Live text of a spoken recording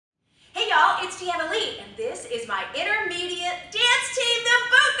it's DeAnna, and this is my intermediate dance team, the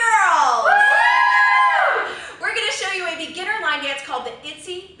Boot Girls! Woo! We're going to show you a beginner line dance called the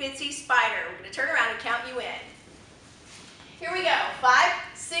Itsy, Bitsy Spider. We're going to turn around and count you in. Here we go. 5,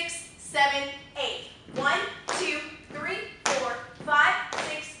 6, 7, 8. 1, 2, 3, 4, 5,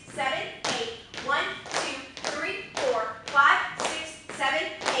 6, 7, 8. 1, 2, 3, 4, 5, 6, 7,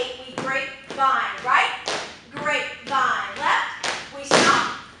 8. We grapevine, right? Grapevine, left. We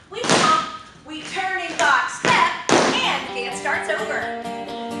stop. We stomp. We turning box step, and dance starts over.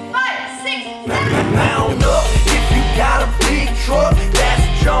 5, 6, 7. Mount up if you got a big truck.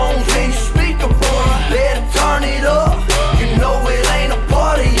 That's Jones and you speak a boy. Better turn it up. You know it ain't a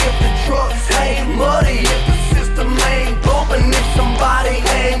party if the trucks ain't muddy. If the system ain't bumping, if somebody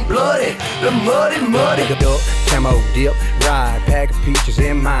ain't bloody. The muddy. Duck, camo dip, ride, pack of peaches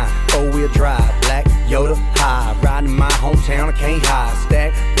in mine. 4-wheel drive, black Yoda high. Riding in my hometown, I can't hide.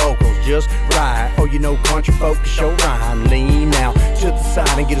 Stack vocals, just ride. Oh, you know country folk can show rhyme. Lean out to the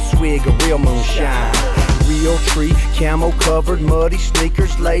side and get a swig of real moonshine. Real tree, camo covered, muddy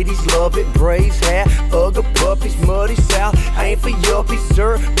sneakers. Ladies love it, Braves hat, ugly puppies, muddy south. Ain't for yuppies,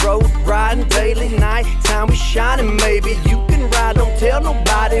 sir. Road riding daily, night time we shining. Maybe you can ride, don't tell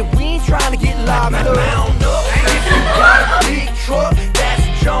nobody. We ain't trying to get locked up. Mount up if you got a big